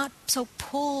we're not so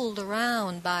pulled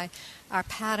around by our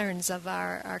patterns of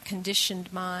our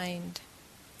conditioned mind.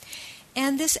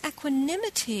 And this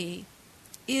equanimity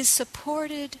is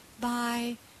supported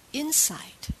by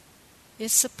insight,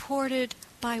 is supported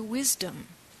by wisdom.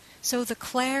 So the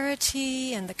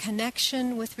clarity and the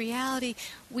connection with reality,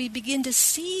 we begin to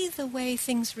see the way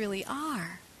things really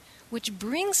are, which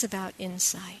brings about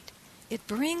insight. It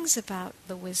brings about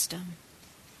the wisdom.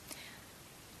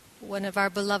 One of our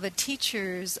beloved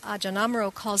teachers, Ajahn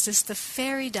Amaro, calls this the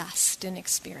fairy dust in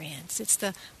experience. It's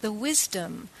the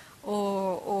wisdom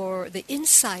or the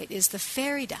insight is the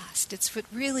fairy dust. It's what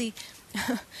really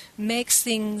makes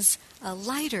things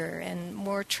lighter and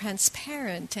more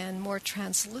transparent and more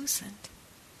translucent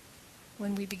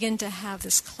when we begin to have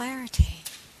this clarity.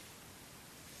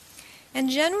 And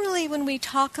generally when we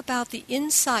talk about the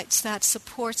insights that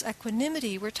supports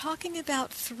equanimity, we're talking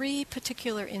about three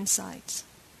particular insights.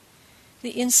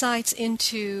 The insights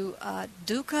into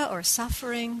dukkha or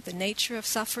suffering, the nature of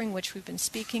suffering, which we've been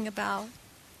speaking about.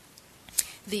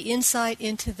 The insight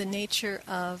into the nature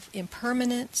of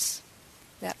impermanence,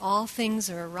 that all things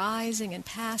are arising and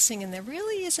passing, and there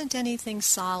really isn't anything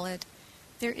solid.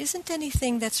 There isn't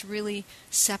anything that's really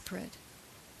separate.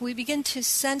 We begin to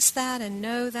sense that and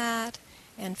know that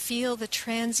and feel the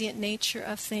transient nature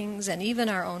of things and even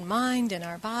our own mind and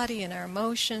our body and our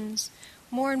emotions.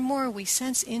 More and more we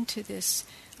sense into this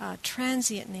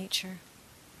transient nature.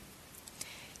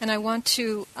 And I want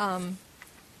to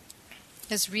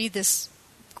just read this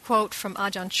quote from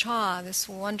Ajahn Chah, this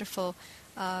wonderful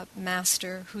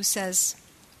master, who says,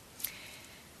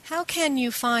 "How can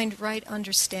you find right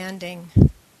understanding?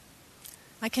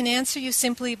 I can answer you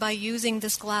simply by using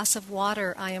this glass of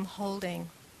water I am holding.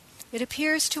 It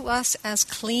appears to us as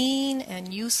clean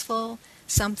and useful,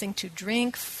 something to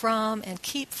drink from and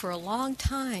keep for a long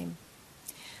time.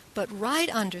 But right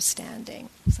understanding,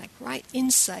 it's like right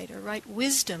insight or right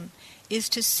wisdom, is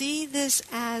to see this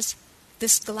as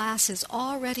this glass is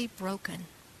already broken,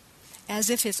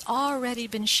 as if it's already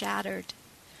been shattered.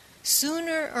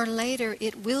 Sooner or later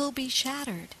it will be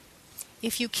shattered.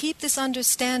 If you keep this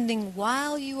understanding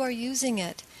while you are using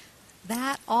it,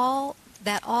 that all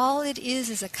it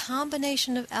is a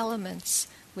combination of elements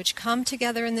which come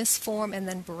together in this form and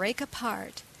then break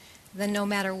apart, then no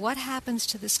matter what happens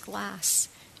to this glass,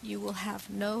 you will have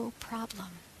no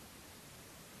problem."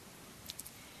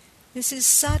 This is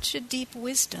such a deep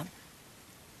wisdom,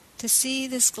 to see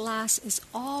this glass is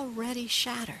already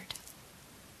shattered.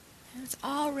 It's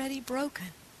already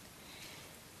broken.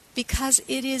 Because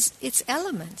it's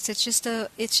elements. It's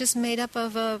just made up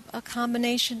of a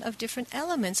combination of different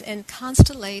elements and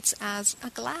constellates as a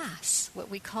glass, what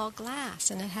we call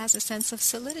glass, and it has a sense of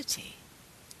solidity.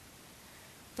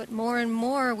 But more and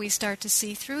more we start to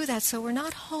see through that, so we're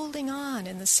not holding on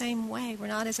in the same way. We're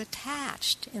not as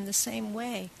attached in the same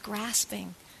way,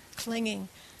 grasping, clinging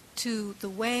to the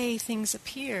way things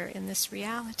appear in this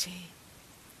reality.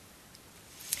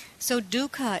 So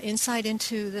dukkha, insight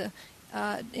into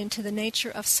the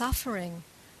nature of suffering,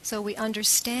 so we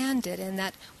understand it and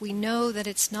that we know that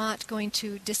it's not going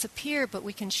to disappear, but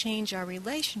we can change our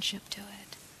relationship to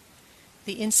it.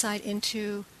 The insight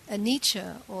into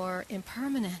anicca or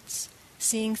impermanence,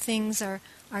 seeing things are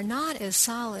not as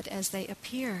solid as they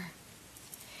appear.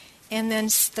 And then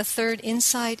the third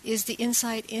insight is the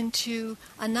insight into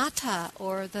anatta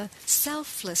or the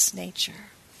selfless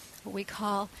nature, what we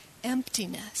call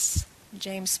emptiness.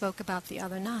 James spoke about the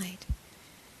other night.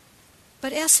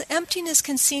 But emptiness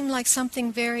can seem like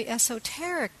something very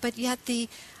esoteric, but yet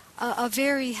a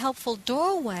very helpful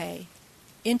doorway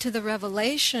into the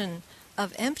revelation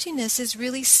of emptiness is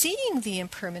really seeing the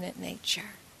impermanent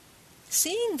nature,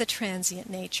 seeing the transient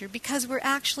nature, because we're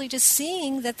actually just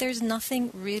seeing that there's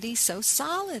nothing really so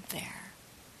solid there.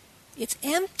 It's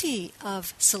empty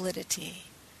of solidity.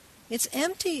 It's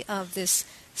empty of this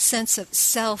sense of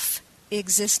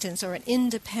self-existence or an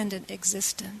independent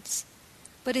existence.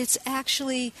 But it's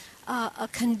actually a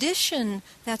condition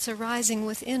that's arising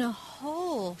within a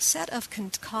whole set of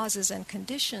causes and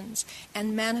conditions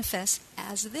and manifests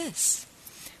as this.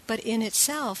 But in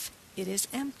itself, it is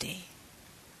empty.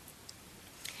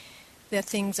 That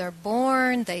things are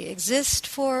born, they exist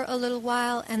for a little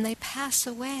while, and they pass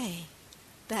away.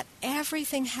 That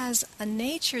everything has a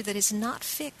nature that is not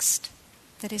fixed,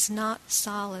 that is not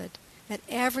solid, that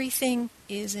everything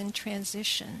is in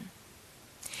transition.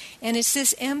 And it's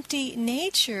this empty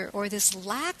nature or this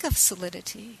lack of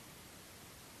solidity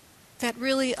that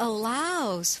really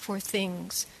allows for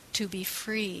things to be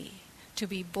free, to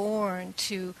be born,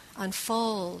 to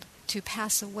unfold, to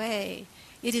pass away.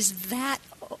 It is that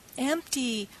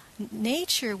empty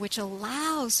nature which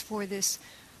allows for this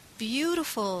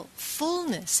beautiful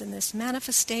fullness and this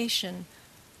manifestation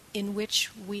in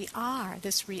which we are,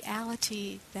 this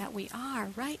reality that we are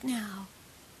right now,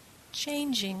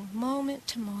 changing moment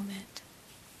to moment.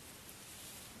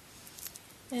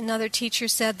 Another teacher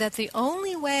said that the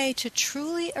only way to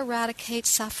truly eradicate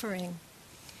suffering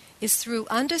is through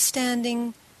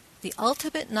understanding the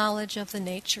ultimate knowledge of the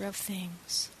nature of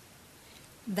things.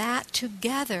 That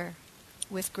together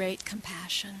with great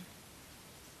compassion.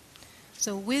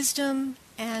 So wisdom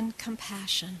and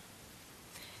compassion.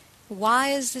 Why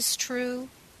is this true?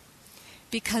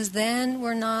 Because then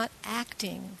we're not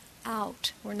acting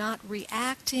out. We're not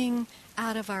reacting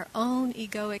out of our own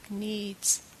egoic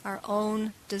needs, our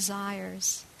own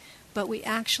desires. But we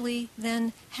actually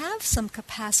then have some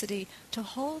capacity to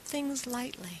hold things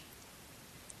lightly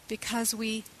because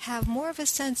we have more of a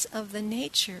sense of the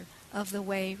nature of the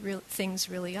way things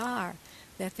really are,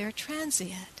 that they're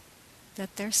transient,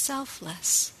 that they're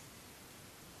selfless.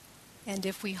 And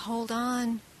if we hold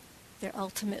on, they're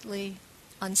ultimately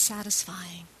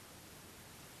unsatisfying.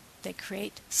 They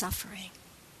create suffering.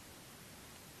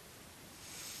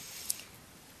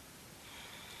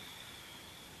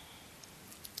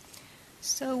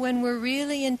 So when we're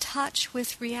really in touch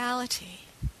with reality,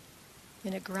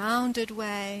 in a grounded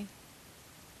way,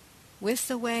 with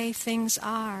the way things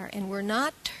are, and we're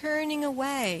not turning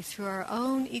away through our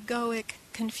own egoic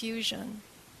confusion,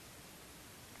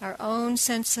 our own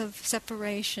sense of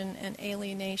separation and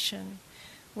alienation,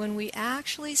 when we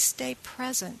actually stay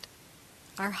present,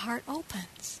 our heart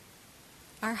opens.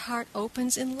 Our heart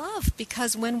opens in love,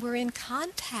 because when we're in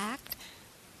contact,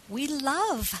 we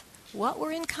love what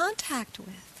we're in contact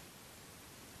with.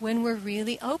 When we're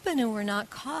really open and we're not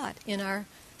caught in our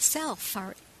self,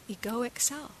 our egoic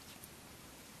self.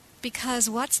 Because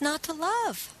what's not to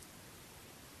love?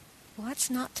 What's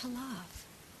not to love?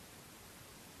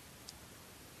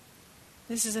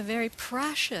 This is a very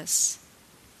precious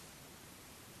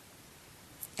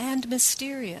and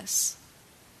mysterious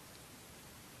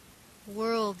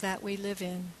world that we live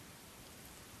in.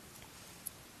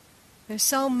 There's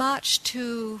so much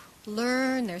to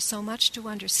learn, there's so much to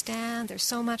understand, there's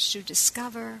so much to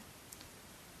discover,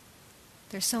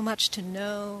 there's so much to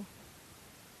know.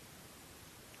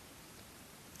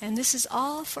 And this is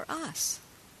all for us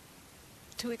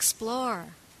to explore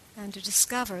and to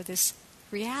discover this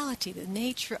reality, the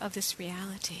nature of this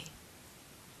reality.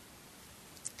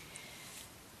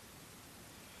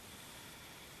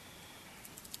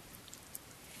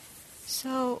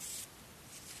 So,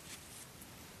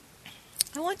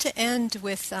 I want to end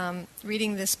with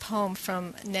reading this poem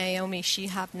from Naomi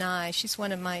Shihab Nye. She's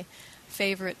one of my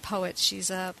favorite poets. She's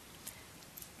a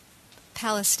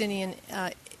Palestinian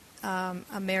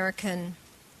American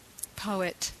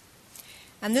poet.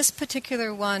 And this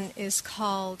particular one is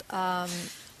called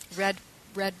Red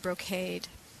Brocade.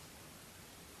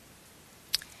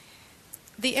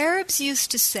 The Arabs used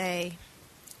to say,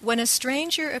 when a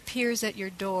stranger appears at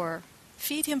your door,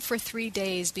 feed him for 3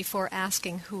 days before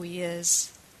asking who he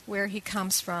is, where he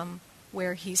comes from,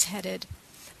 where he's headed.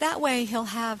 That way he'll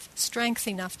have strength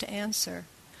enough to answer.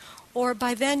 Or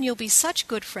by then you'll be such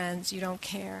good friends you don't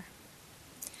care.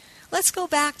 Let's go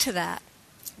back to that.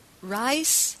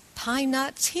 Rice, pine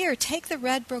nuts, here, take the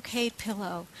red brocade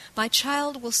pillow. My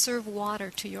child will serve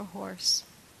water to your horse.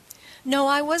 No,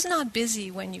 I was not busy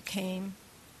when you came.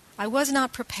 I was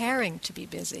not preparing to be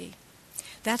busy.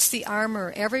 That's the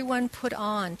armor everyone put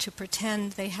on to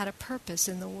pretend they had a purpose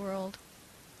in the world.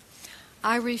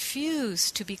 I refuse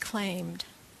to be claimed.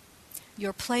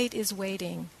 Your plate is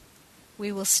waiting.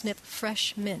 We will snip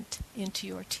fresh mint into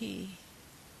your tea.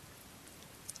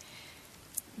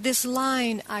 This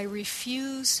line, I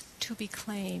refuse to be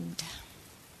claimed.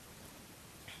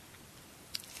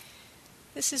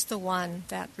 This is the one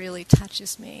that really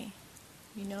touches me,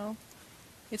 you know.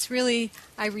 It's really,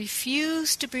 I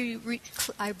refuse to be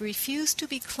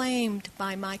claimed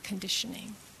by my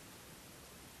conditioning.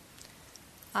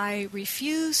 I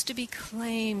refuse to be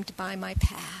claimed by my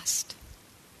past.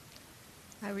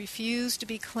 I refuse to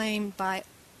be claimed by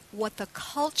what the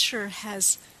culture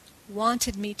has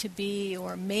wanted me to be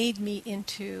or made me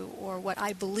into, or what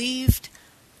I believed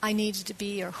I needed to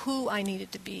be or who I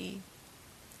needed to be.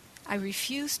 I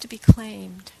refuse to be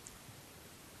claimed.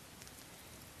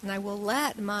 And I will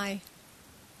let my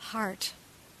heart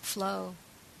flow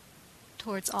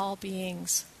towards all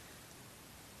beings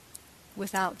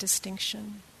without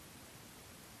distinction.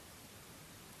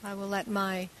 I will let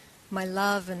my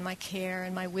love and my care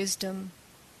and my wisdom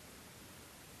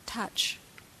touch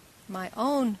my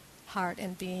own heart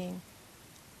and being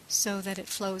so that it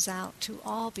flows out to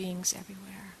all beings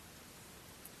everywhere.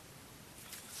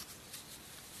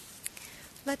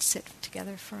 Let's sit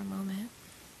together for a moment.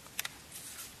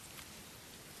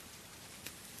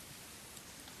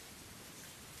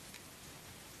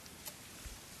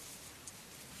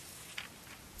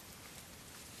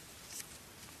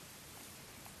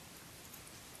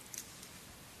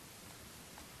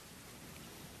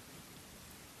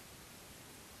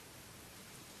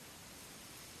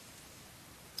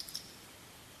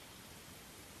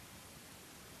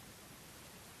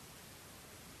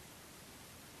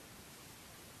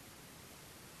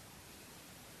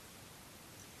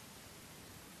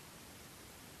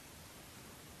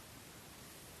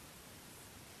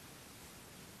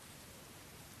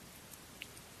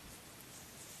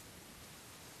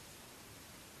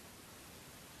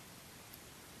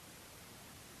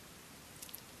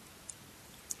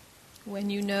 when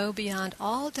you know beyond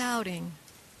all doubting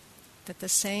that the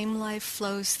same life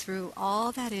flows through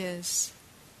all that is,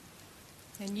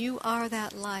 and you are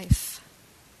that life,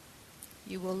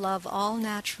 you will love all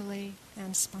naturally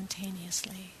and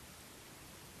spontaneously.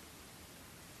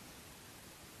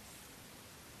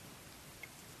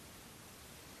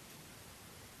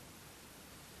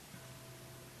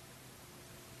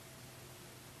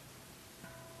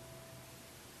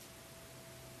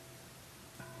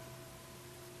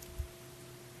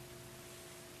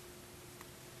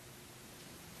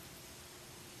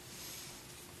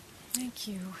 Thank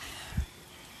you.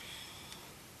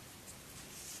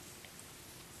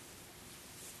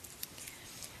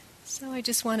 So I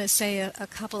just want to say a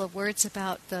couple of words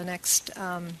about the next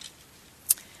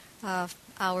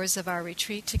hours of our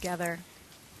retreat together.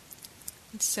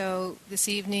 So this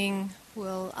evening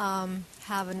we'll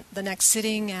have the next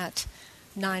sitting at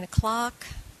 9 o'clock.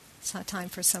 It's not time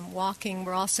for some walking.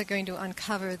 We're also going to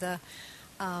uncover the...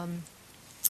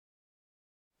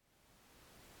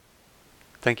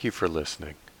 Thank you for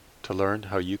listening. To learn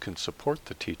how you can support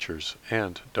the teachers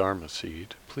and Dharma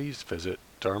Seed, please visit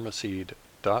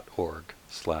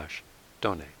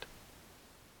dharmaseed.org/donate.